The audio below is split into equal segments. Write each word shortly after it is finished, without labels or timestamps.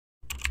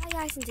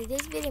Guys, in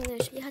today's video I'm going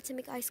to show you how to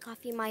make iced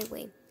coffee my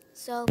way.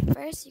 So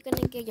first you're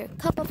going to get your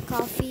cup of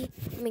coffee,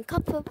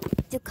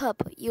 the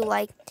cup you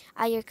like,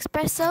 your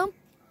espresso,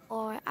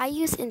 or I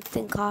use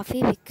instant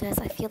coffee because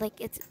I feel like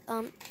it's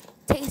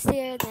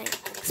tastier than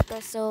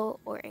espresso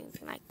or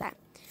anything like that.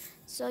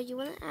 So you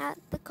want to add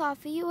the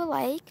coffee you would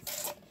like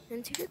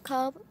into your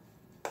cup.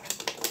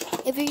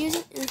 If you're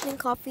using instant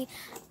coffee,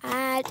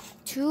 add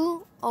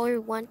 2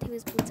 or 1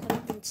 tablespoons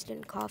of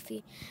instant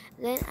coffee.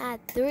 Then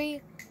add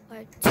 3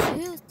 or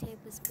 2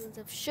 tablespoons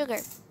of sugar.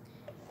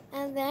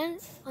 And then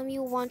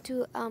you want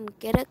to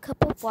get a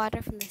cup of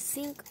water from the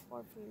sink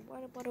or from the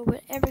water bottle,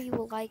 whatever you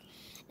would like.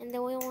 And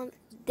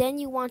then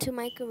you want to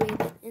microwave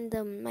it in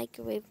the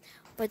microwave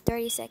for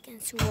 30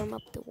 seconds to warm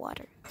up the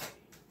water.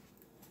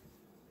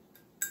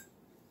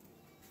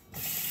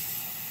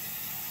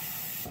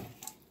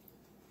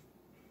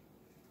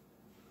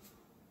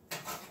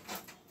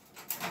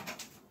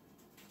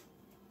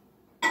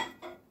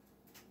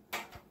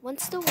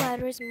 Once the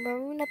water is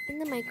warming up in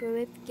the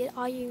microwave, get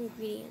all your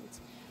ingredients.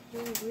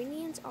 Your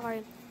ingredients are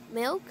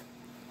milk,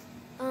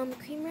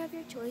 creamer of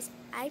your choice.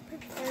 I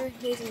prefer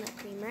hazelnut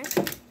creamer.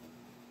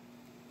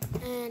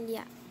 And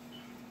yeah,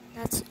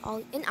 that's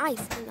all. And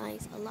ice,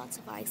 lots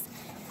of ice.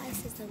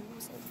 Ice is the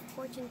most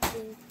important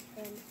thing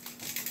in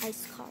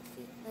iced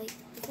coffee. Like,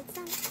 if it's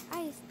not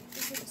ice,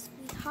 it's just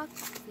sweet hot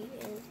coffee.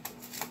 And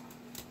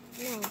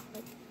no,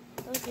 like,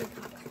 don't drink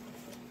hot coffee.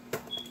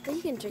 But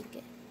you can drink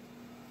it.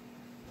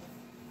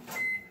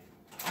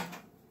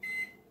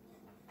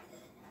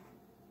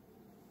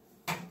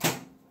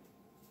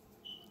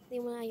 Then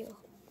you want to add your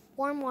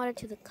warm water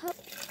to the cup.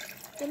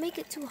 Don't make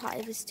it too hot.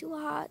 If it's too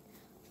hot,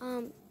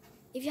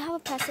 if you have a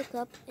plastic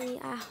cup and you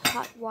add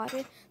hot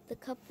water, the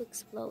cup will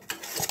explode. So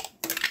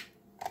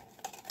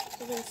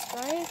then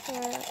stir it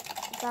for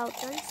about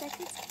 30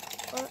 seconds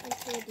or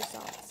until it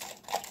dissolves.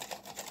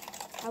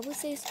 I would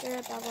say stir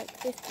about like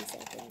 50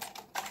 seconds.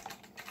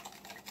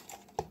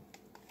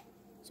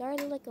 Sorry, I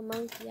look like a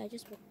monkey. I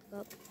just woke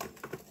up.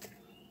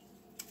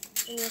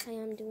 And yes, I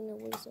am doing a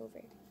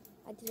voiceover.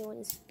 I didn't want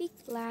to speak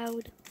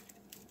loud.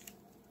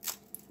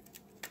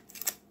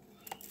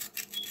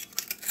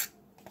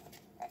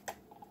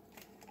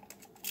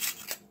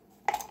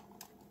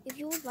 If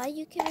you would like,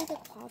 you can add the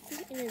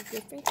coffee in a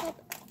different cup.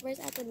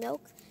 First add the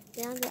milk,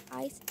 then add the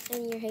ice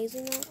and your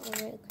hazelnut or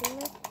red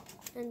creamer,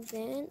 and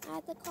then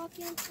add the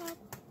coffee on top.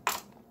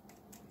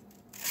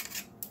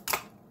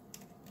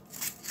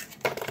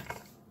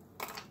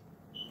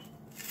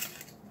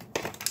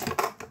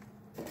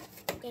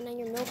 Then add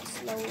your milk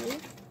slowly.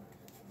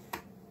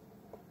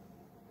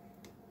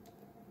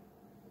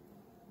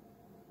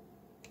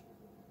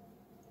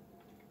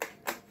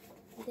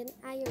 And then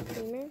add your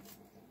creamer.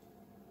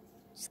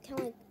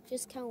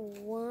 Just count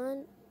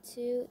 1,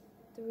 2,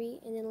 3,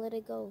 and then let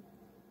it go.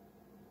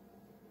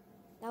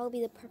 That will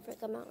be the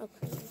perfect amount of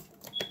creamer.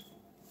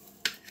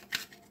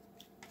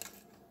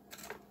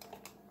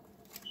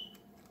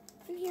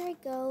 And here I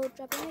go,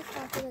 dropping my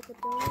coffee like a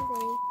throwing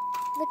away.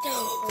 Look at my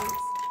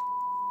face.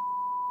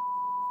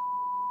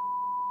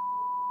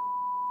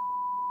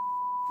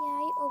 Yeah,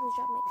 I always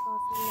drop my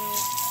coffee now.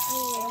 I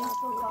don't like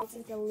coffee. I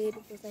think the lid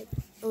was like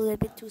a little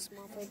bit too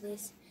small for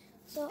this.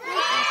 So I dropped it.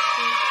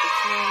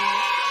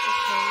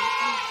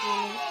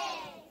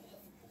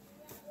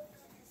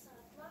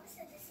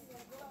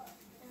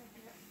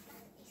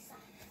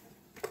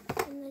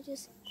 And I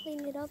just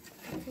clean it up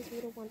because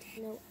we don't want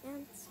no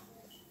ants.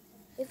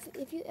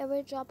 If you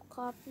ever drop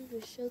coffee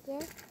with sugar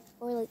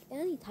or like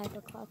any type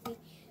of coffee,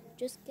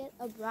 just get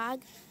a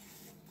rag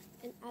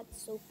and add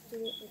soap to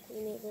it and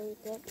clean it really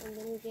good. And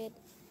then get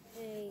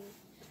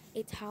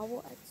a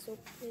towel, add soap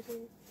to it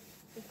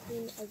and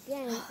clean it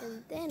again.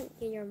 And then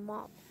get your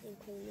mop and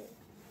clean it.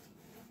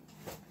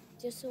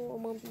 Just so it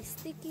won't be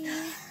sticky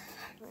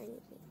or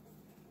anything.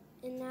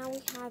 And now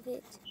we have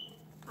it.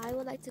 I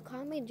would like to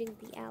call my drink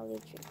the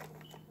allergy.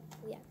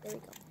 Yeah, there we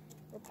go.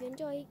 Hope you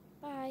enjoy.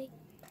 Bye.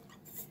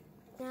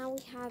 Now we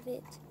have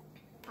it.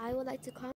 I would like to call